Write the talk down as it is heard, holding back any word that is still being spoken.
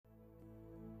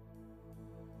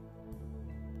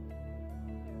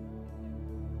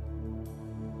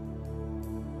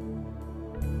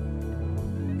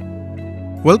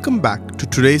Welcome back to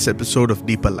today's episode of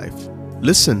Deeper Life.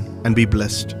 Listen and be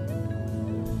blessed.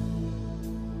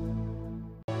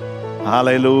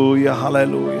 Hallelujah,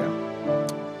 hallelujah,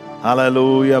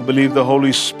 hallelujah. I believe the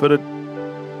Holy Spirit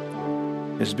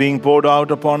is being poured out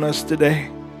upon us today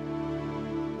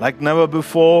like never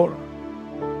before,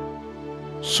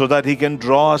 so that He can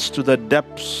draw us to the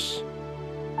depths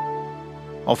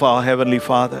of our Heavenly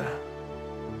Father.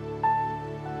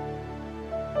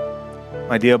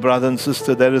 My dear brother and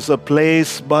sister, there is a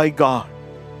place by God,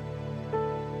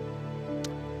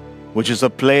 which is a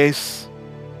place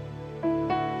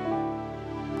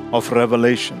of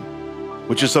revelation,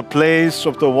 which is a place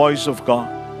of the voice of God,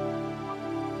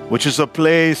 which is a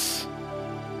place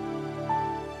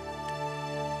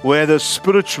where the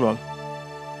spiritual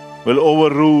will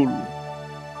overrule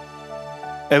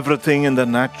everything in the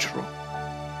natural.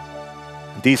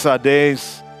 These are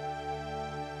days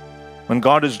when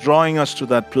God is drawing us to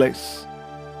that place.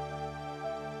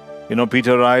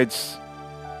 Peter writes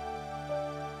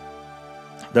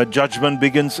that judgment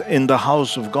begins in the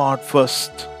house of God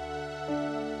first.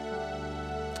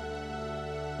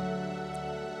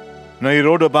 He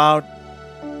wrote about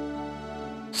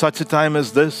such a time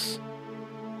as this,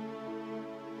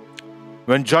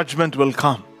 when judgment will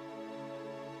come.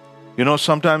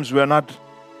 Sometimes we're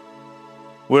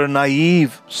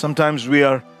naive. Sometimes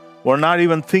we're not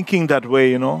even thinking that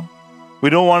way, We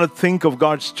don't want to think of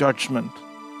God's judgment.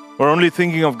 We're only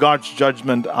thinking of God's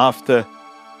judgment after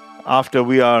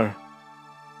we are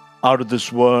out of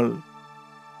this world.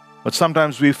 But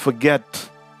sometimes we forget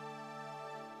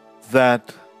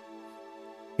that,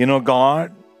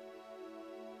 God,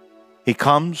 He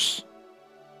comes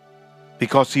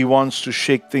because He wants to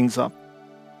shake things up.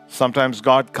 Sometimes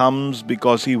God comes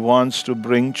because He wants to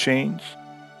bring change.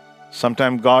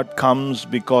 Sometimes God comes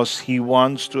because He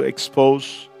wants to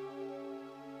expose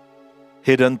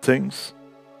hidden things,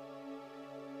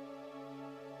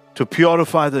 to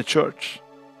purify the church.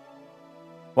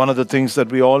 One of the things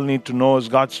that we all need to know as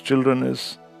God's children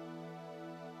is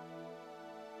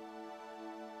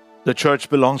the church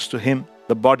belongs to Him.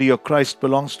 The body of Christ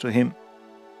belongs to Him.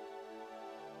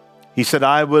 He said,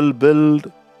 I will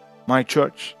build my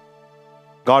church.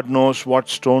 God knows what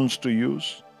stones to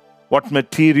use, what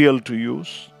material to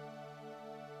use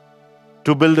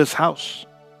to build His house,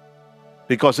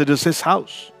 because it is His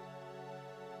house.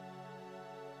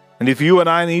 And if you and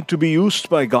I need to be used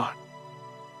by God,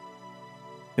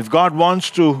 if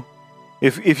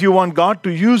you want God to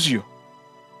use you,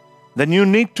 then you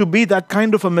need to be that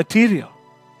kind of a material.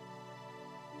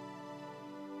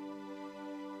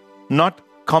 Not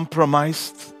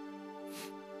compromised.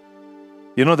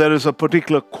 There is a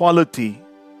particular quality.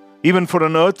 Even for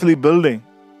an earthly building,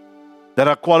 there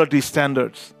are quality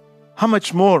standards. How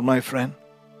much more, my friend,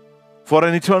 for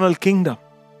an eternal kingdom?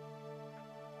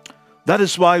 That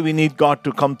is why we need God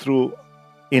to come through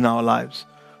in our lives.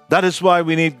 That is why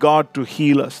we need God to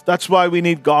heal us. That's why we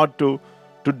need God to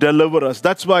deliver us.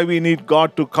 That's why we need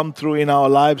God to come through in our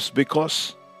lives,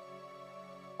 because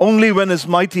only when His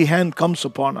mighty hand comes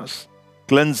upon us,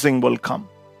 cleansing will come,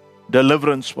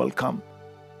 deliverance will come,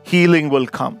 healing will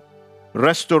come,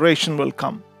 restoration will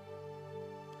come.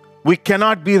 We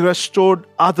cannot be restored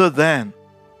other than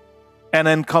an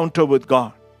encounter with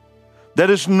God. There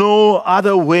is no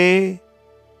other way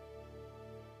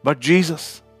but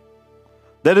Jesus.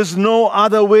 There is no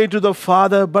other way to the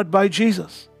Father but by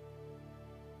Jesus.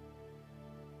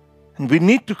 And we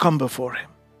need to come before Him.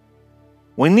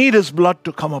 We need His blood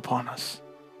to come upon us.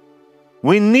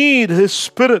 We need His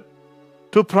Spirit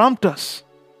to prompt us,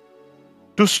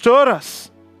 to stir us.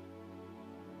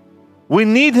 We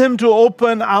need Him to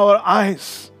open our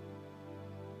eyes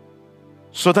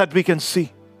so that we can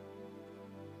see.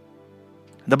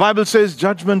 The Bible says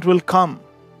judgment will come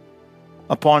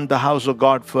upon the house of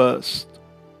God first.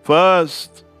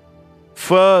 First.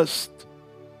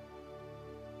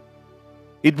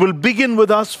 It will begin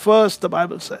with us first, the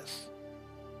Bible says.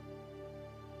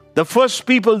 The first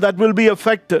people that will be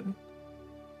affected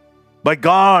by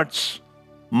God's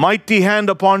mighty hand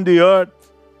upon the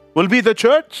earth will be the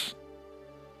church,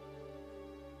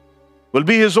 will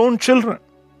be His own children.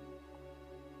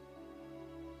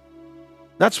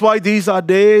 That's why these are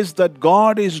days that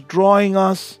God is drawing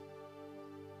us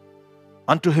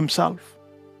unto Himself.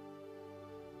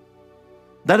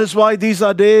 That is why these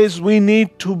are days we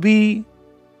need to be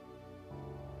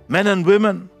men and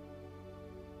women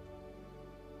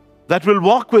that will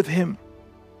walk with Him.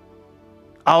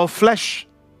 Our flesh,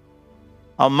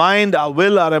 our mind, our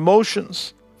will, our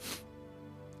emotions,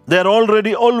 they're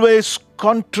already always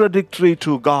contradictory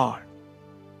to God.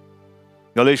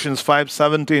 Galatians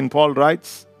 5:17, Paul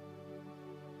writes,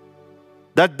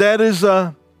 that there is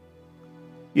a,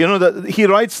 he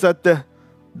writes that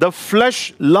the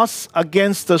flesh lusts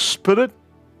against the spirit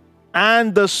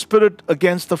and the spirit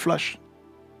against the flesh.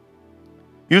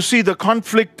 You see, the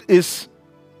conflict is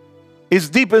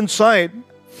deep inside,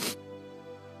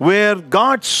 where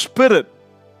God's Spirit,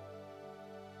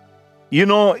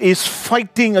 is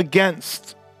fighting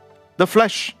against the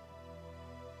flesh.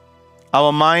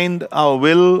 Our mind, our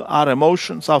will, our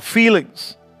emotions, our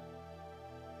feelings.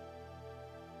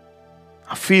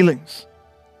 Our feelings.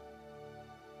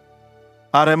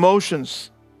 Our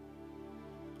emotions.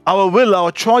 Our will,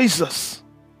 our choices.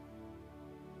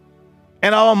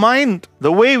 And our mind,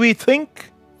 the way we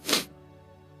think.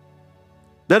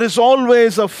 There is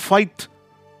always a fight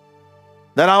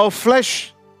that our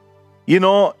flesh,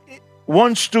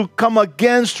 wants to come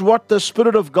against what the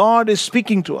Spirit of God is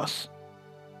speaking to us.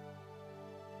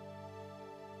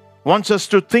 Wants us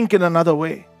to think in another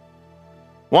way.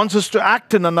 Wants us to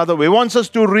act in another way. Wants us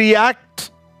to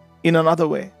react in another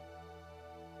way.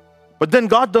 But then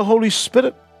God, the Holy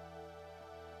Spirit,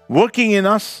 working in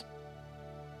us,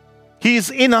 He is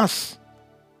in us.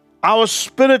 Our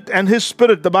spirit and His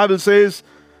Spirit, the Bible says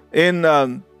in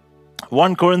 1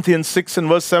 Corinthians 6 and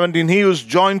verse 17, he who is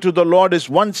joined to the Lord is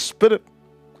one spirit.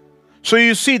 So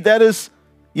you see, there is,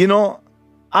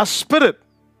 our spirit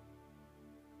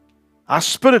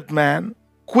man,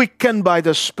 quickened by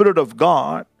the Spirit of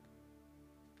God,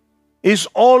 is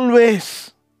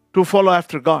always to follow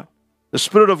after God. The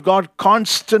Spirit of God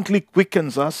constantly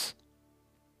quickens us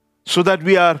so that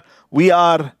we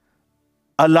are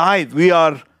alive, we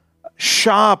are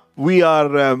sharp,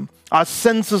 our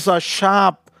senses are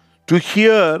sharp to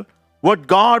hear what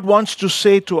God wants to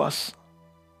say to us.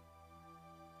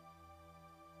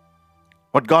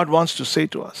 What God wants to say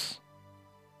to us.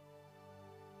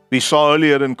 We saw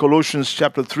earlier in Colossians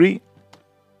chapter 3,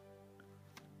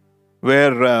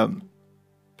 where,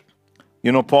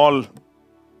 Paul,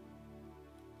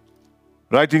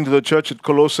 writing to the church at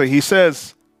Colossae, he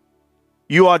says,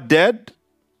 you are dead,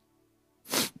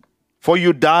 for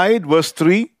you died, verse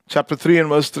 3, chapter 3 and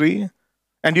verse 3,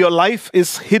 and your life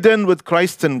is hidden with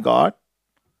Christ in God.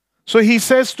 So he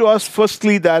says to us,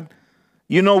 firstly, that,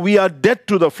 we are dead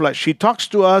to the flesh. He talks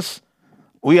to us,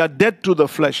 we are dead to the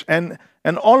flesh. And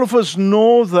all of us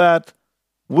know that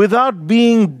without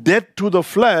being dead to the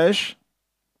flesh,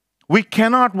 we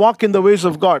cannot walk in the ways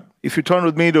of God. If you turn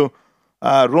with me to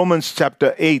Romans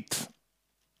chapter 8.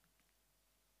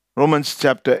 Romans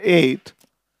chapter 8.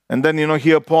 And then,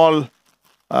 here Paul,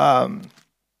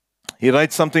 he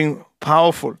writes something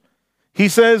powerful. He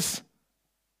says,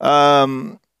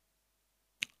 verse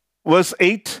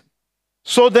 8,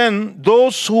 so then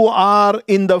those who are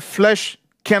in the flesh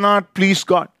cannot please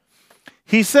God.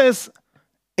 He says,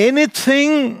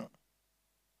 anything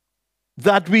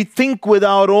that we think with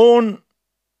our own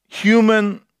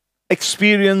human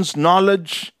experience,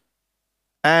 knowledge,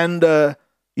 and,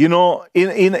 in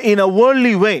a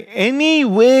worldly way, any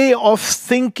way of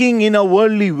thinking in a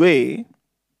worldly way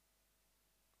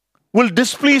will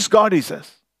displease God, he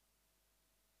says.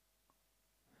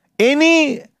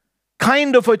 Any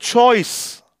kind of a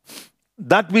choice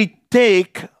that we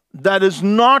take that is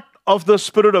not of the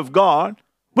Spirit of God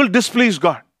will displease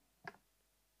God.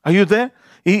 Are you there?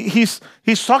 He's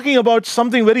talking about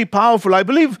something very powerful. I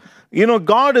believe,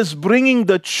 God is bringing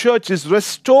the church, is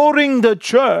restoring the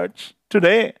church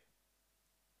today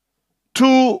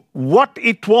to what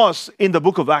it was in the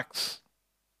book of Acts.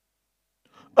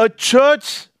 A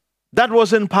church that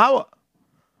was in power.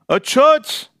 A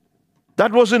church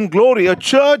that was in glory. A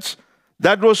church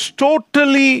that was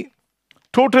totally,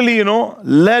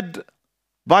 led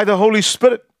by the Holy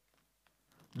Spirit.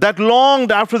 That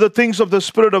longed after the things of the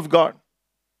Spirit of God.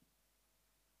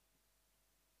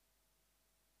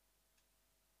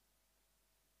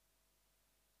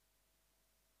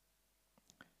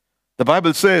 The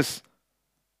Bible says,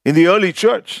 in the early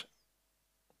church,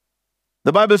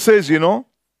 the Bible says,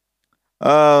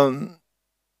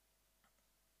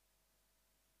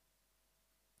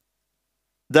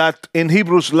 that in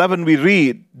Hebrews 11 we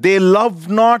read, they loved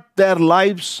not their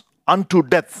lives unto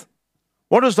death.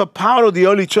 What was the power of the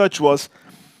early church was,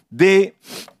 they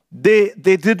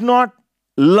did not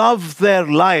love their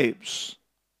lives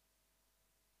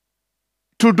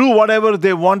to do whatever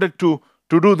they wanted to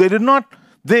do. They did not,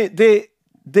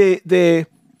 they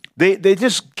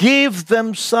just gave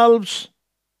themselves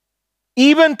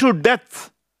even to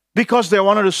death because they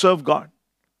wanted to serve God.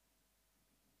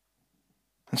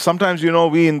 And sometimes, we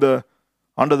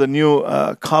under the new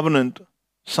covenant,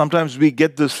 sometimes we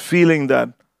get this feeling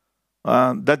that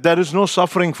there is no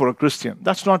suffering for a Christian.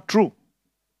 That's not true.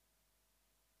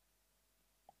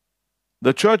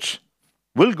 The church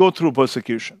will go through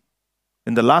persecution.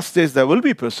 In the last days, there will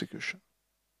be persecution.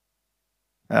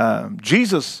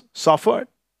 Jesus suffered.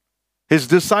 His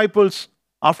disciples,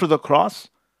 after the cross,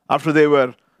 after they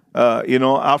were,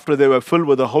 after they were filled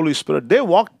with the Holy Spirit, they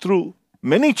walked through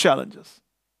many challenges.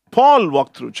 Paul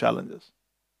walked through challenges.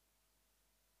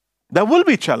 There will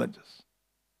be challenges.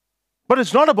 But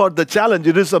it's not about the challenge.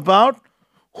 It is about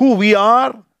who we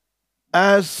are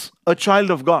as a child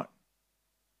of God.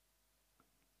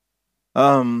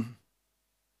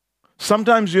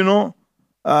 Sometimes,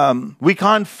 we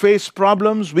can't face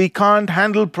problems. We can't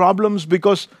handle problems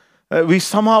because we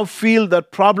somehow feel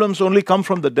that problems only come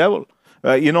from the devil.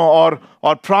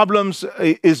 Or problems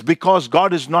is because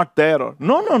God is not there.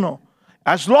 No.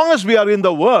 As long as we are in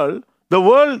the world,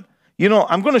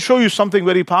 I'm going to show you something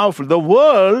very powerful. The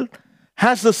world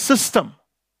has a system.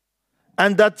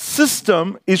 And that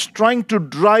system is trying to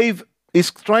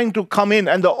come in.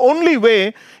 And the only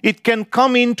way it can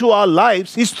come into our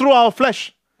lives is through our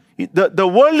flesh. The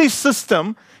worldly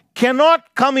system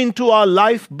cannot come into our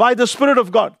life by the Spirit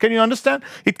of God. Can you understand?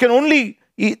 The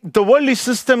worldly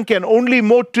system can only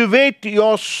motivate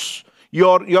your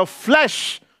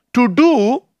flesh to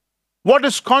do what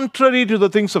is contrary to the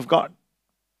things of God.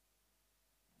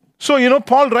 So,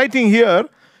 Paul writing here,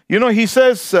 he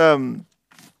says, those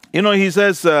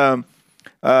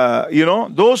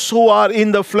who are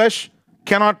in the flesh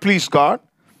cannot please God.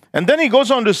 And then he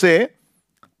goes on to say,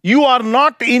 you are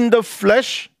not in the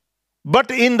flesh,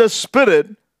 but in the Spirit,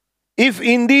 if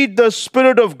indeed the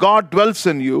Spirit of God dwells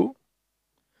in you.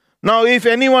 Now, if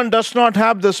anyone does not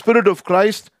have the Spirit of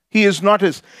Christ, he is not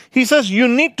his. He says you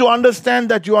need to understand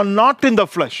that you are not in the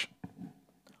flesh,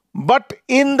 but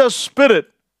in the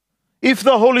Spirit, if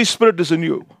the Holy Spirit is in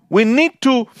you. We need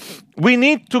to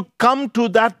come to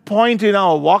that point in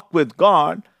our walk with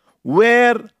God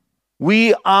where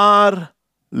we are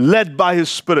led by His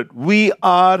Spirit. We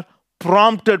are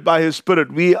prompted by His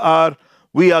Spirit. We are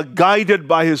guided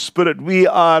by His Spirit. We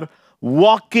are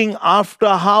walking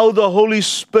after how the Holy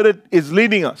Spirit is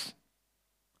leading us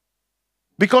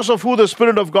because of who the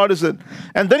Spirit of God is in.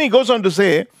 And then he goes on to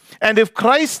say, and if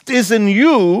Christ is in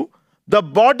you, the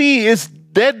body is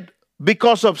dead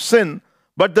because of sin,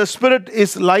 but the Spirit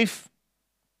is life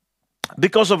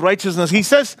because of righteousness. He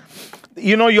says,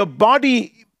 your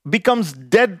body becomes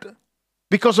dead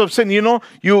because of sin. He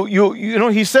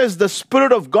says the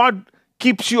Spirit of God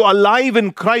keeps you alive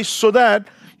in Christ so that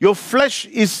your flesh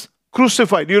is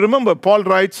crucified. You remember Paul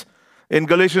writes in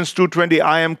Galatians 2:20,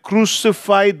 I am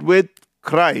crucified with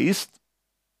Christ.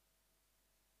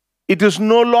 It is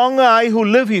no longer I who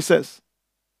live, he says.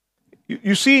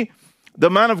 You see, the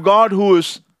man of God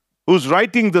who's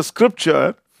writing the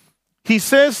scripture, he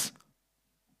says,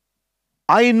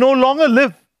 I no longer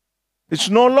live. It's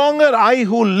no longer I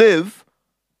who live,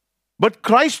 but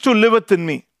Christ who liveth in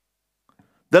me.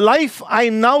 The life I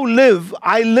now live,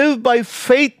 I live by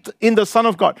faith in the Son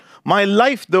of God. My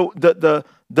life, the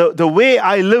way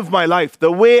I live my life,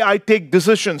 the way I take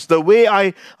decisions, the way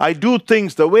I do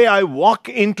things, the way I walk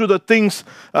into the things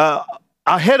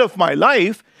ahead of my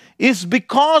life is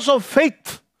because of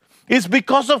faith. It's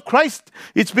because of Christ.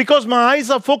 It's because my eyes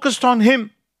are focused on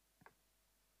Him.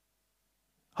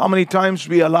 How many times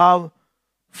we allow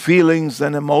feelings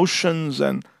and emotions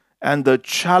and the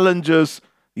challenges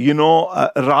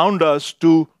around us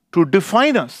to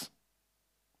define us.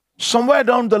 Somewhere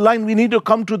down the line, we need to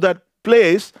come to that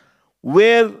place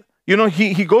where,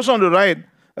 he goes on to write,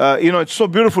 it's so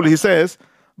beautiful. He says,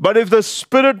 but if the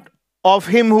Spirit of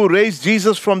Him who raised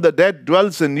Jesus from the dead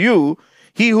dwells in you,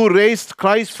 He who raised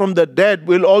Christ from the dead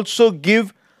will also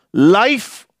give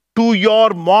life to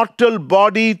your mortal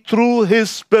body through His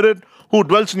Spirit who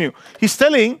dwells in you. He's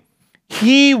telling,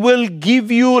 He will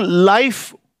give you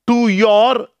life to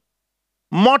your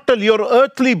mortal, your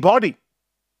earthly body.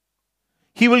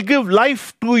 He will give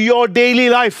life to your daily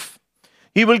life.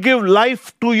 He will give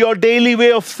life to your daily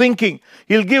way of thinking.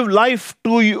 He'll give life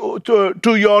to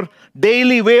your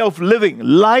daily way of living.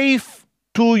 Life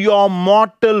to your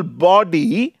mortal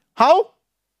body. How?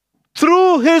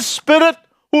 Through His Spirit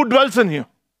who dwells in you.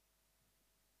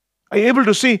 Are you able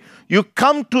to see? You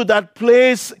come to that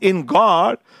place in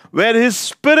God where His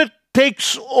Spirit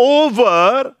takes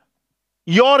over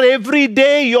your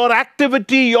everyday, your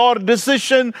activity, your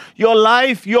decision, your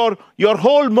life, your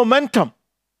whole momentum.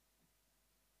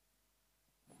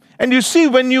 And you see,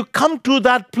 when you come to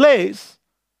that place,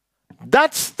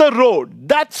 that's the road,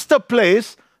 that's the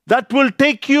place that will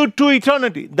take you to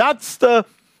eternity. That's the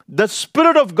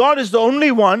Spirit of God is the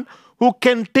only one who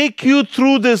can take you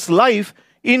through this life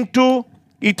into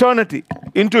eternity.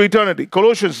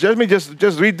 Colossians, let me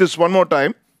just read this one more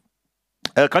time.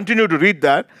 Continue to read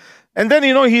that. And then,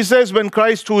 he says, when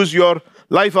Christ, who is your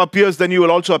life, appears, then you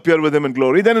will also appear with him in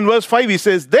glory. Then in verse 5, he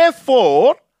says,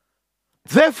 Therefore,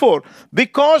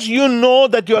 because you know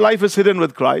that your life is hidden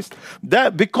with Christ,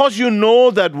 because you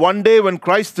know that one day when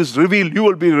Christ is revealed, you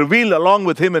will be revealed along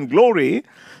with him in glory,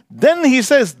 then he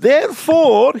says,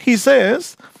 therefore, he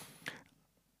says,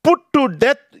 put to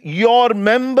death your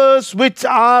members which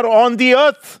are on the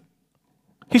earth.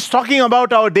 He's talking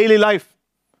about our daily life.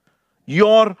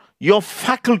 Your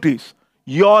faculties,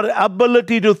 your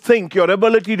ability to think, your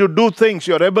ability to do things,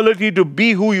 your ability to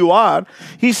be who you are.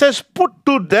 He says, put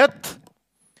to death,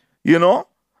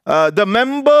 the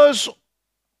members,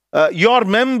 your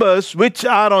members which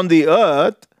are on the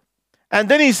earth. And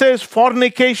then he says,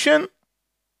 fornication,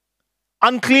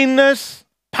 uncleanness,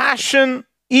 passion,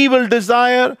 evil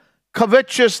desire,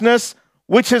 covetousness,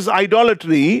 which is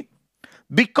idolatry.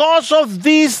 Because of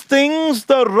these things,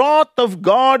 the wrath of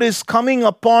God is coming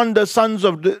upon the sons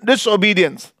of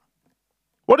disobedience.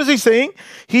 What is he saying?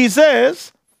 He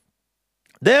says,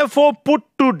 therefore put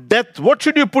to death. What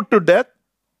should you put to death?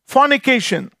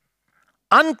 Fornication,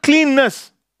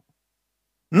 uncleanness,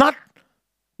 not,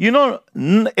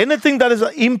 anything that is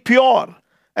impure.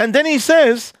 And then he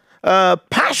says,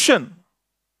 passion,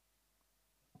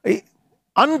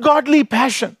 ungodly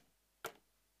passion.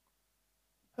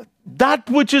 That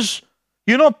which is,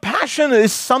 passion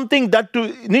is something that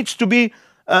needs to be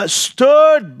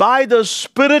stirred by the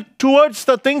Spirit towards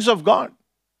the things of God,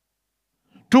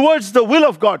 towards the will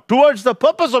of God, towards the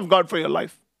purpose of God for your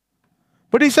life.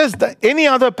 But he says that any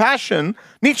other passion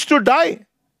needs to die.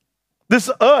 This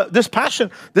passion,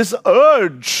 this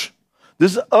urge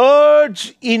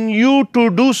in you to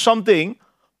do something,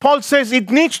 Paul says it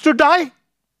needs to die.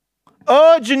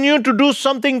 Urge in you to do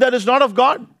something that is not of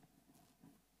God.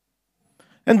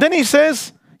 And then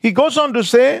he goes on to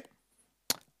say,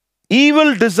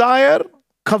 evil desire,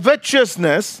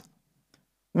 covetousness,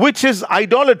 which is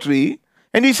idolatry.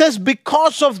 And he says,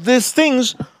 because of these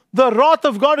things, the wrath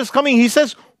of God is coming. He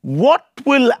says, what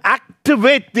will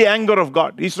activate the anger of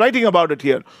God? He's writing about it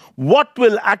here. What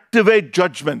will activate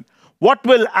judgment? What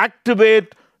will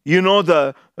activate,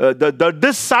 the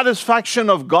dissatisfaction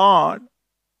of God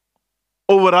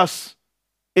over us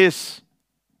is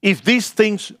if these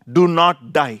things do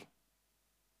not die.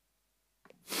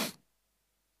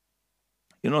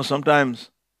 Sometimes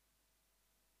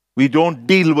we don't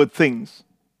deal with things,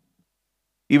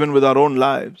 even with our own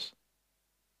lives,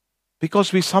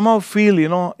 because we somehow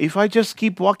feel, if I just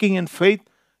keep walking in faith,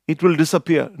 it will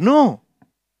disappear. No.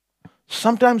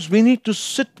 Sometimes we need to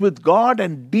sit with God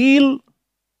and deal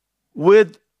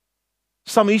with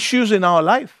some issues in our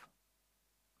life.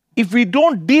 If we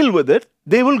don't deal with it,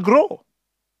 they will grow.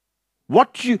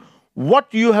 What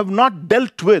you have not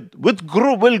dealt with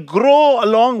will grow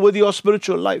along with your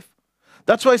spiritual life.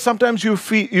 That's why sometimes you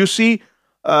see,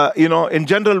 in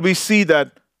general, we see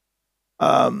that,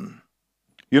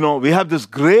 we have this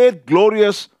great,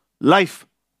 glorious life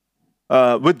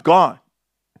with God.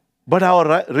 But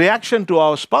our reaction to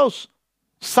our spouse,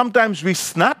 sometimes we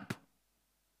snap.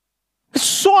 It's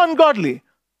so ungodly.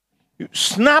 You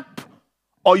snap,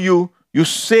 or you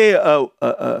say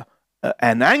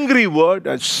an angry word,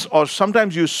 or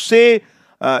sometimes you say,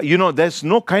 there's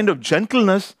no kind of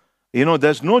gentleness.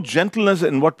 There's no gentleness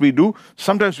in what we do.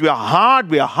 Sometimes we are hard,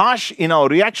 we are harsh in our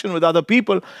reaction with other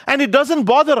people, and it doesn't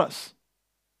bother us.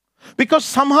 Because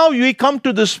somehow we come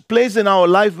to this place in our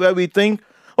life where we think,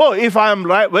 oh, if I'm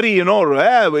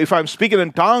if I'm speaking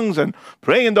in tongues and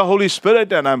praying in the Holy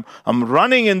Spirit and I'm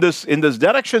running in this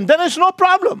direction, then it's no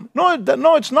problem. No,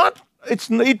 it's not.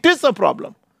 It is a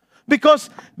problem. Because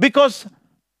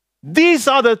these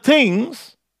are the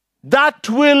things that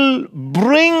will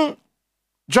bring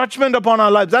judgment upon our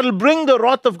lives. That will bring the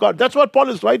wrath of God. That's what Paul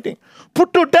is writing.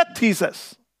 Put to death, he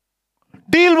says.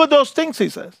 Deal with those things, he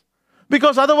says.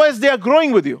 Because otherwise they are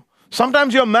growing with you.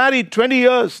 Sometimes you're married 20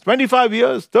 years, 25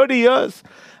 years, 30 years,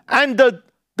 and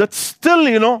that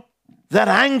still, that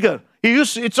anger,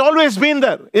 it's always been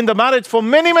there in the marriage for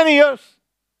many, many years.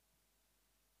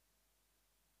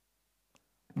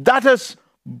 That has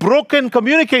broken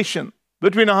communication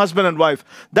between a husband and wife.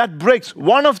 That breaks.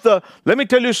 Let me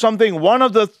tell you something, one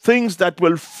of the things that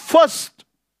will first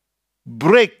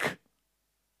break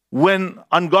when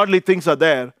ungodly things are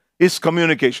there is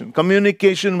communication.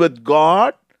 Communication with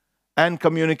God and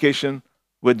communication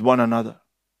with one another.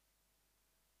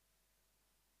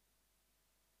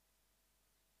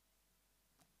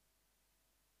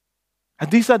 And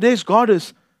these are days God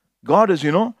is,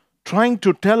 trying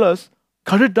to tell us,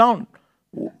 cut it down.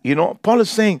 Paul is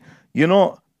saying,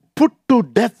 put to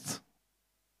death.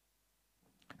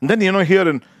 And then,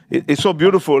 here It's so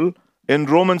beautiful. In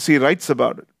Romans, he writes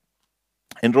about it.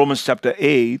 In Romans chapter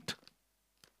 8,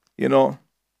 he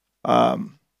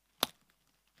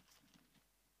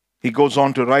goes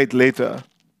on to write later.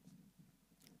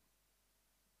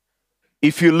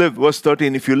 If you live, verse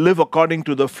 13, if you live according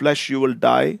to the flesh, you will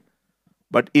die.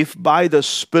 But if by the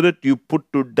Spirit you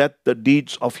put to death the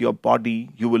deeds of your body,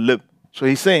 you will live. So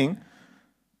he's saying,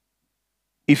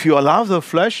 if you allow the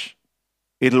flesh,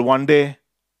 it'll one day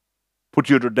put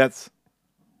you to death.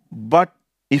 But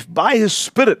if by His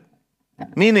Spirit,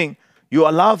 meaning you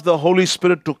allow the Holy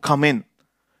Spirit to come in,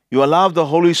 you allow the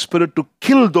Holy Spirit to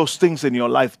kill those things in your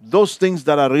life, those things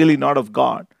that are really not of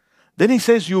God, then he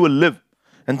says you will live.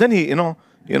 And then he,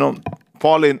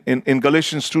 Paul in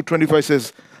Galatians 2:25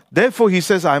 says, therefore he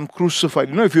says, I am crucified.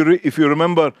 If you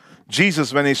remember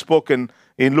Jesus when he spoke in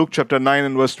Luke chapter 9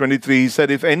 and verse 23, he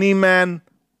said, if any man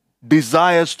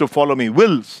desires to follow me,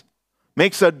 wills,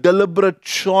 makes a deliberate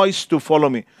choice to follow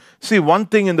me. See, one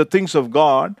thing in the things of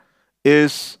God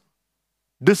is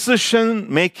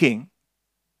decision making.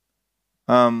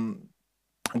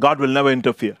 God will never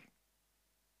interfere.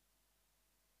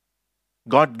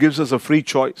 God gives us a free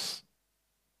choice.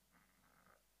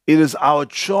 It is our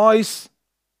choice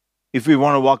if we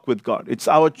want to walk with God. It's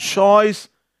our choice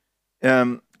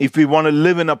if we want to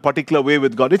live in a particular way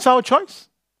with God. It's our choice.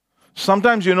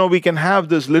 Sometimes, we can have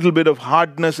this little bit of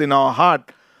hardness in our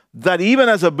heart that even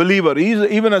as a believer,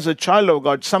 even as a child of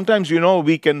God, sometimes,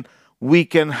 we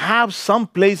can have some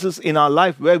places in our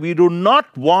life where we do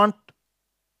not want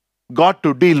God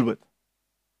to deal with.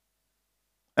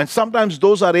 And sometimes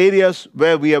those are areas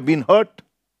where we have been hurt.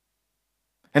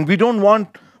 And we don't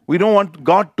want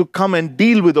God to come and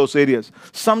deal with those areas.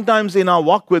 Sometimes in our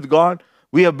walk with God,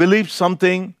 we have believed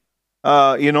something,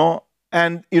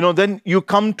 and then you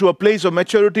come to a place of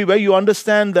maturity where you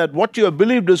understand that what you have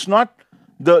believed is not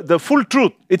the full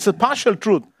truth. It's a partial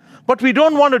truth. But we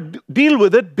don't want to deal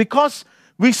with it because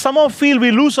we somehow feel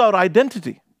we lose our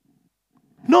identity.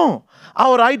 No,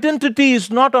 our identity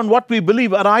is not on what we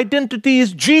believe. Our identity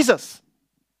is Jesus.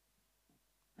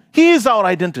 He is our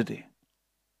identity.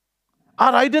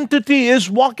 Our identity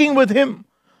is walking with Him.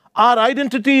 Our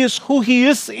identity is who He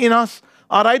is in us.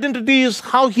 Our identity is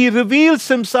how He reveals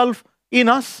Himself in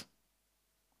us.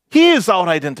 He is our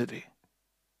identity.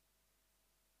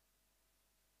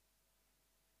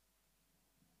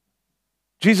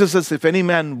 Jesus says, if any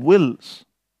man wills,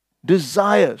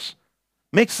 desires,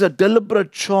 makes a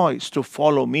deliberate choice to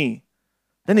follow me,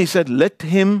 then he said, let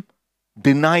him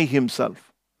deny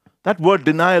himself. That word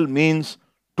denial means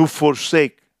to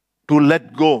forsake, to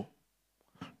let go,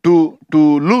 to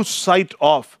lose sight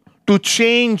of, to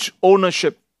change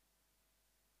ownership.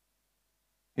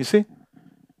 You see?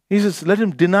 He says, let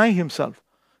him deny himself.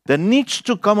 There needs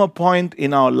to come a point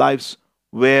in our lives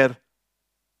where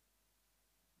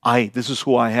this is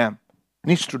who I am,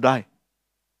 needs to die.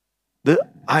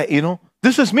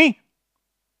 This is me.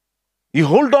 You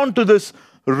hold on to this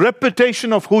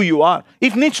reputation of who you are.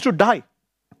 It needs to die.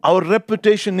 Our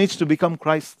reputation needs to become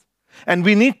Christ. And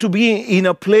we need to be in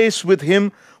a place with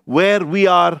Him where we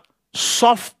are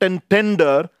soft and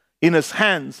tender in His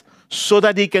hands so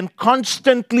that He can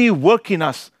constantly work in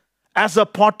us as a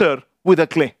potter with a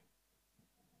clay.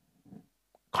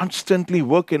 Constantly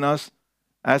work in us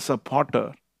as a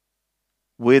potter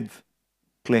with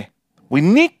clay. We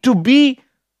need to be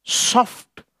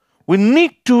soft. We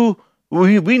need to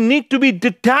be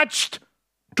detached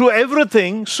to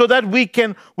everything so that we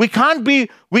can't be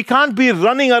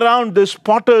running around this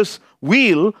potter's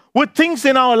wheel with things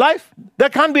in our life. There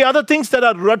can't be other things that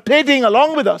are rotating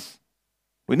along with us.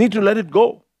 We need to let it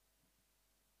go.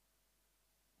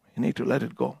 We need to let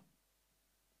it go.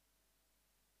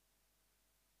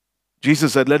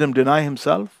 Jesus said, let him deny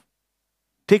himself,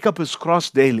 take up his cross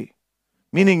daily.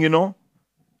 Meaning,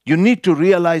 you need to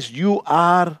realize you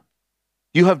have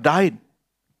died.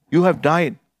 You have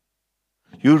died.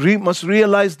 You must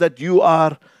realize that you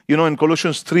are, in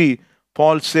Colossians 3,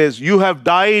 Paul says, you have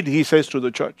died, he says to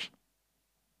the church.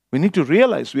 We need to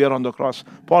realize we are on the cross.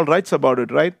 Paul writes about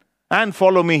it, right? And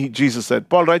follow me, Jesus said.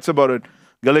 Paul writes about it.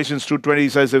 Galatians 2:20, he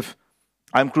says, if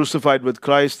I'm crucified with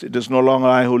Christ, it is no longer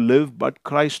I who live, but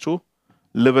Christ who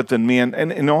liveth in me. And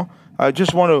I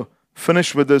just want to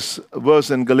finish with this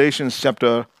verse in Galatians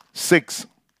chapter 6,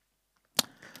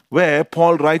 where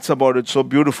Paul writes about it so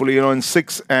beautifully, in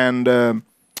 6 and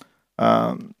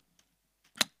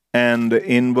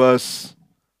in verse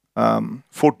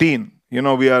 14.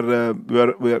 We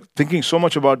are thinking so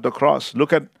much about the cross.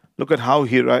 Look at how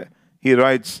he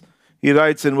writes. He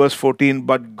writes in verse 14,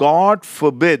 but God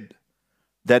forbid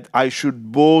that I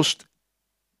should boast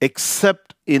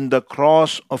except in the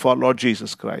cross of our Lord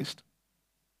Jesus Christ,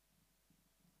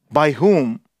 by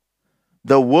whom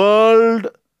the world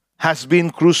has been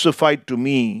crucified to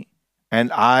me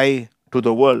and I to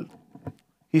the world.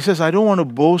 He says, I don't want to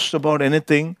boast about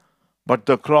anything but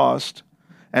the cross.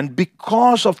 And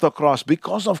because of the cross,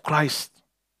 because of Christ,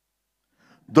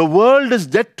 the world is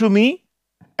dead to me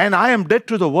and I am dead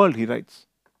to the world, he writes.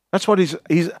 That's what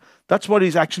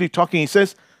he's actually talking. He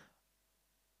says,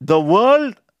 the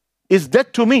world is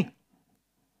dead to me.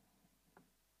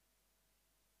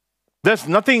 There's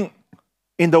nothing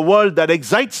in the world that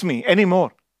excites me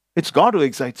anymore. It's God who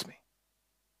excites me.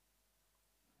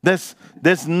 There's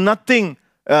nothing,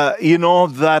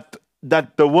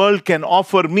 that the world can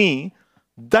offer me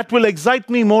that will excite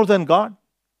me more than God.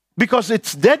 Because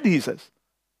it's dead, he says.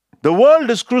 The world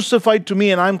is crucified to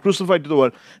me and I'm crucified to the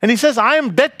world. And he says, I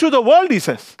am dead to the world, he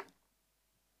says.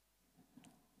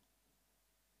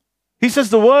 He says,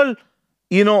 the world,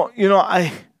 it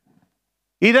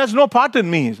has no part in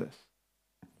me, he says.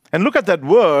 And look at that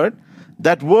word.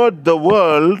 That word, the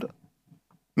world,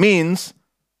 means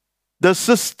the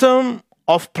system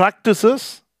of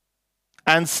practices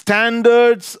and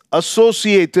standards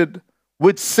associated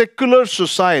with secular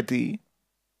society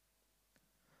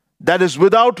that is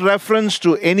without reference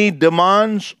to any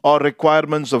demands or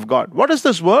requirements of God. What is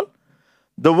this world?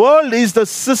 The world is the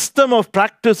system of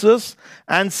practices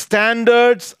and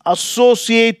standards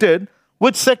associated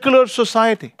with secular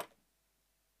society.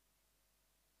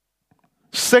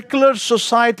 Secular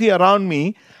society around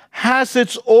me has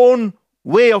its own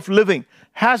way of living,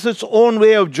 has its own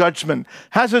way of judgment,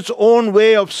 has its own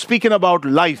way of speaking about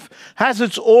life, has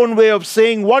its own way of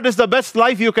saying what is the best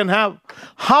life you can have,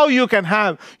 how you can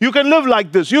have. You can live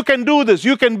like this, you can do this,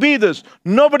 you can be this.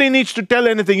 Nobody needs to tell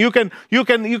anything. You can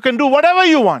do whatever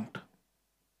you want.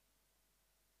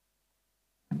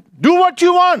 Do what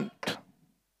you want.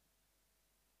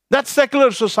 That's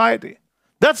secular society.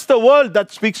 That's the world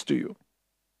that speaks to you.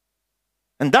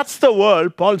 And that's the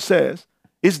world, Paul says,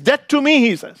 is dead to me,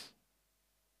 he says.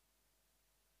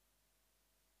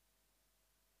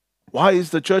 Why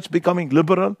is the church becoming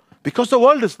liberal? Because the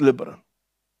world is liberal.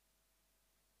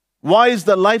 Why is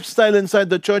the lifestyle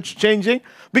inside the church changing?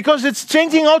 Because it's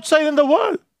changing outside in the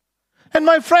world. And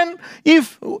my friend,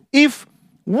 if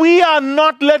we are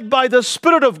not led by the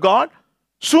Spirit of God,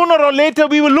 sooner or later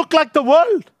we will look like the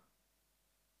world.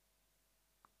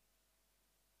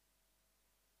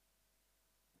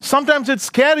 Sometimes it's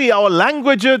scary. Our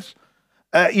languages,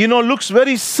 looks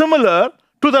very similar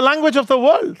to the language of the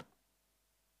world.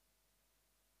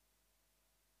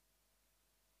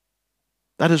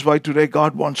 That is why today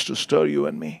God wants to stir you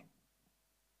and me.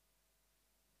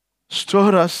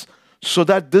 Stir us so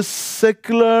that this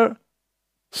secular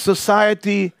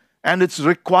society and its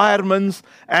requirements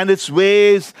and its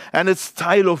ways and its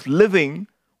style of living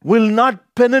will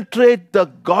not penetrate the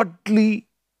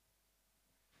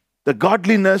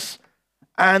godliness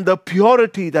and the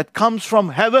purity that comes from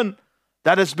heaven,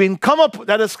 that has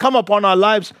come upon our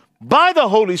lives by the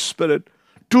Holy Spirit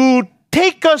to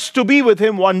take us to be with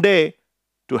Him one day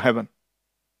to heaven.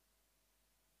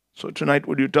 So tonight,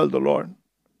 would you tell the Lord,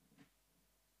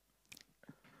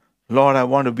 Lord, I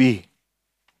want to be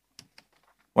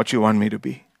what you want me to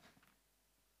be.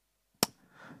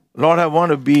 Lord, I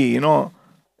want to be,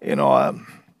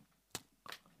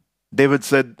 David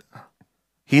said,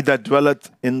 he that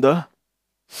dwelleth in the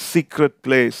secret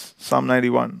place, Psalm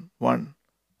 91:1,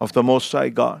 of the Most High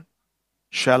God,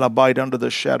 shall abide under the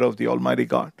shadow of the Almighty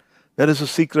God. There is a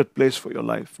secret place for your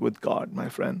life with God, my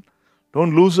friend.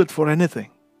 Don't lose it for anything.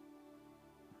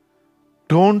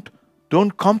 Don't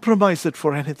compromise it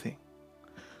for anything.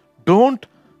 Don't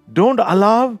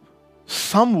allow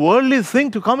some worldly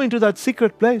thing to come into that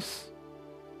secret place.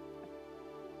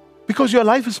 Because your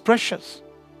life is precious.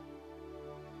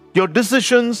 Your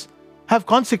decisions have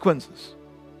consequences.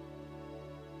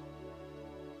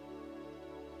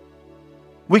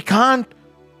 We can't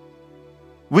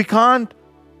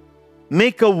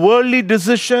make a worldly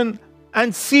decision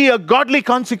and see a godly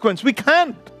consequence. We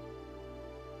can't.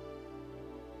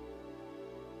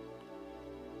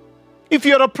 If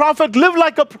you're a prophet, live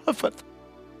like a prophet.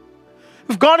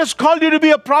 If God has called you to be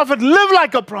a prophet, live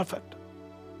like a prophet.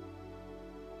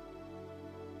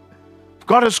 If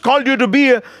God has called you to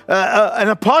be an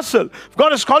apostle, if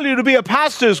God has called you to be a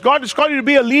pastor, if God has called you to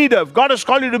be a leader, if God has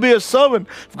called you to be a servant,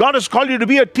 if God has called you to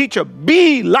be a teacher,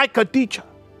 be like a teacher.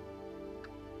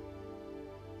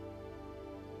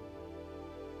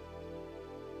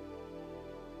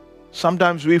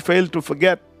 Sometimes we fail to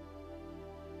forget.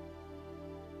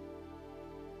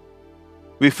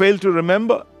 We fail to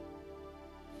remember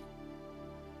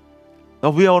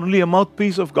that we are only a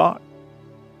mouthpiece of God.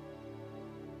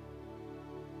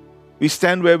 We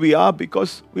stand where we are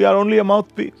because we are only a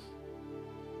mouthpiece.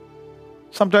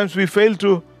 Sometimes we fail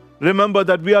to remember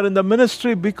that we are in the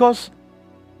ministry because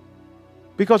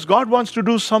God wants to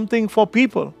do something for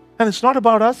people, and it's not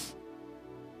about us.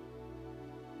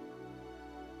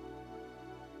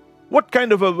 What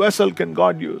kind of a vessel can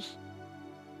God use?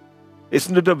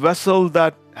 Isn't it a vessel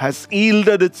that has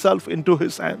yielded itself into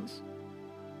His hands?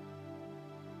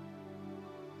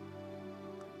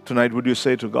 Tonight, would you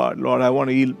say to God, Lord, I want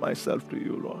to yield myself to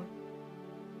you, Lord.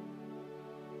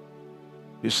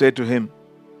 You say to Him,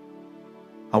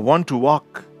 I want to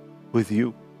walk with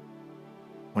you.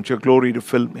 I want your glory to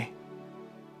fill me.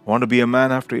 I want to be a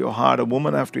man after your heart, a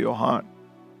woman after your heart.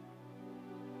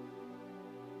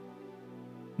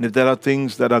 And if there are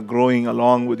things that are growing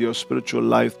along with your spiritual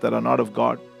life that are not of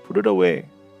God, put it away.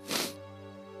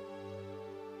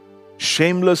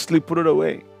 Shamelessly put it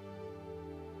away.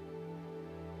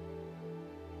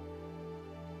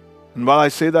 And while I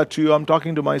say that to you, I'm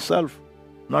talking to myself.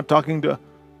 I'm not talking to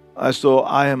as though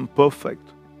I am perfect.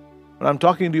 But I'm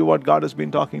talking to you what God has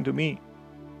been talking to me.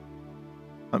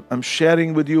 I'm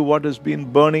sharing with you what has been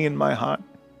burning in my heart.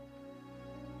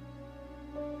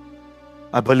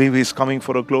 I believe He's coming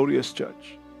for a glorious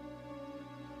church.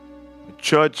 A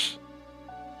church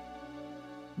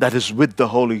that is with the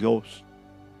Holy Ghost.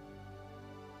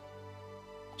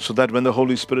 So that when the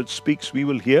Holy Spirit speaks, we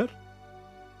will hear.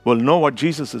 We'll know what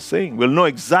Jesus is saying. We'll know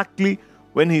exactly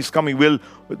when He's coming.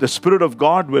 The Spirit of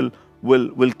God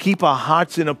will keep our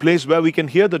hearts in a place where we can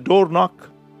hear the door knock.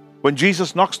 When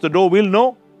Jesus knocks the door, we'll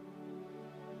know.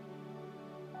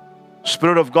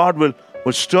 Spirit of God will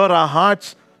stir our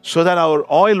hearts so that our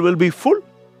oil will be full.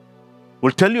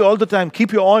 We'll tell you all the time,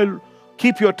 keep your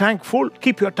tank full,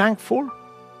 keep your tank full.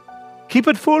 Keep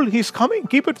it full, He's coming,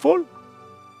 keep it full.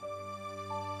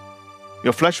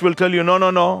 Your flesh will tell you,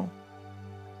 no.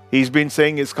 He's been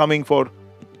saying He's coming for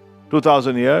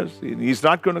 2,000 years. He's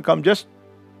not going to come. Just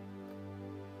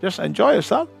enjoy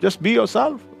yourself. Just be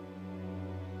yourself.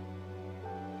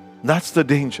 That's the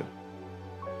danger.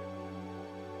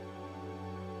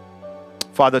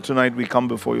 Father, tonight we come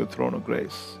before your throne of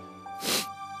grace.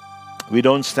 We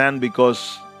don't stand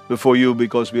before you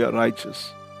because we are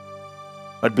righteous,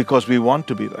 but because we want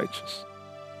to be righteous.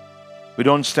 We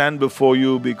don't stand before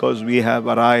you because we have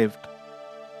arrived.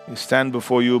 We stand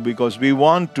before you because we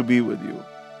want to be with you,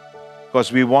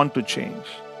 because we want to change.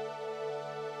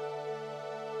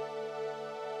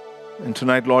 And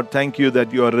tonight, Lord, thank you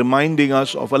that you are reminding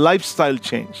us of a lifestyle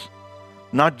change,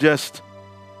 not just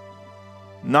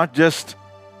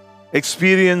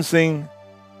experiencing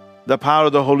the power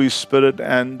of the Holy Spirit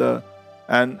and the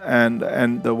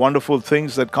wonderful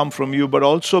things that come from you, but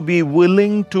also be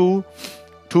willing to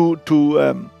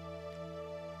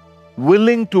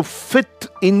fit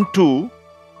into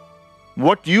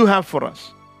what you have for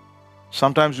us.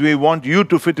 Sometimes we want you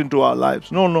to fit into our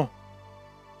lives. No,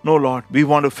 Lord. We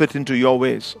want to fit into your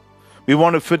ways. We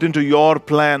want to fit into your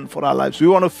plan for our lives. We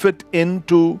want to fit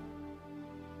into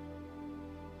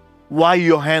why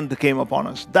your hand came upon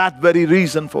us. That very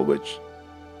reason for which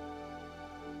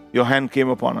your hand came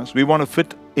upon us. We want to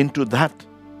fit into that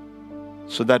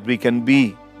so that we can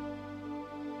be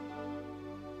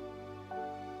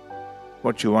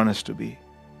what you want us to be.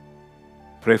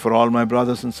 Pray for all my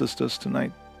brothers and sisters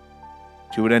tonight.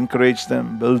 That you would encourage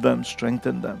them, build them,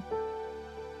 strengthen them.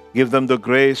 Give them the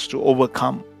grace to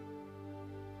overcome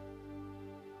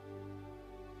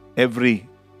every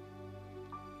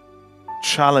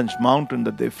challenge, mountain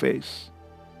that they face.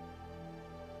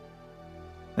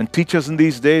 And teach us in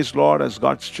these days, Lord, as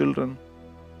God's children,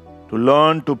 to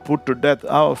learn to put to death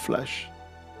our flesh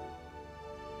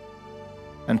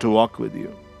and to walk with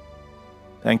you.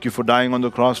 Thank you for dying on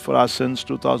the cross for our sins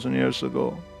 2,000 years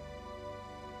ago.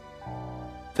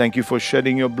 Thank you for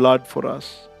shedding your blood for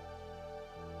us.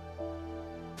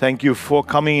 Thank you for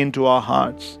coming into our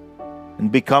hearts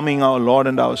and becoming our Lord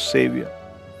and our Savior.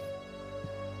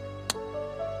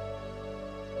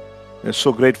 We're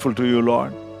so grateful to you,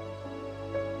 Lord.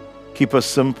 Keep us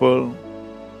simple.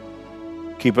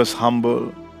 Keep us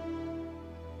humble.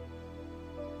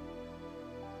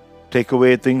 Take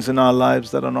away things in our lives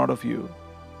that are not of you.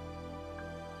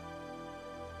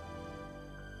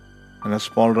 And as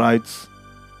Paul writes,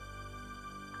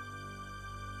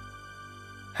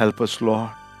 help us, Lord,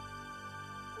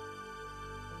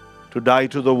 to die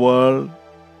to the world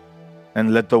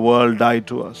and let the world die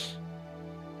to us.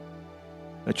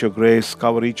 Let your grace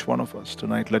cover each one of us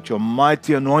tonight. Let your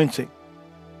mighty anointing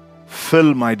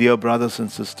fill my dear brothers and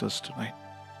sisters tonight.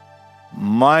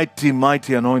 Mighty,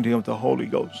 mighty anointing of the Holy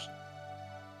Ghost.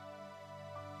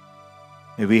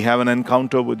 May we have an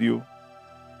encounter with you.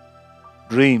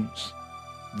 Dreams,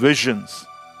 visions,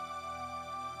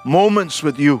 moments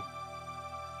with you.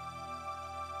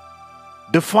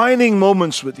 Defining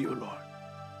moments with you, Lord.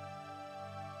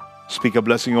 Speak a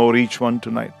blessing over each one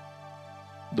tonight.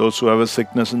 Those who have a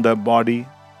sickness in their body,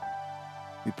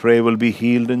 we pray will be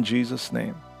healed in Jesus'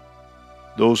 name.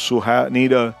 Those who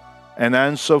need an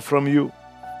answer from you,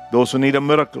 those who need a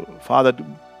miracle, Father,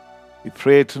 we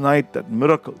pray tonight that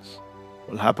miracles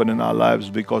will happen in our lives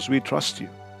because we trust you.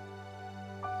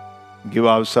 Give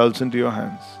ourselves into your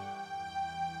hands.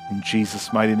 In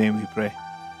Jesus' mighty name we pray.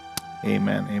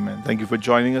 Amen. Amen. Thank you for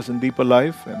joining us in Deeper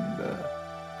Life, and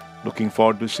looking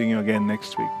forward to seeing you again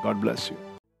next week. God bless you.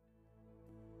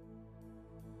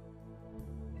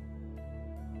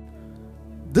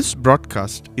 This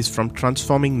broadcast is from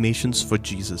Transforming Nations for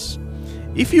Jesus.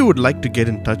 If you would like to get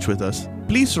in touch with us,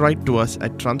 please write to us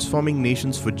at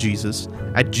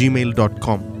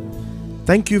transformingnationsforjesus@gmail.com.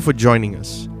 Thank you for joining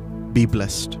us. Be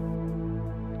blessed.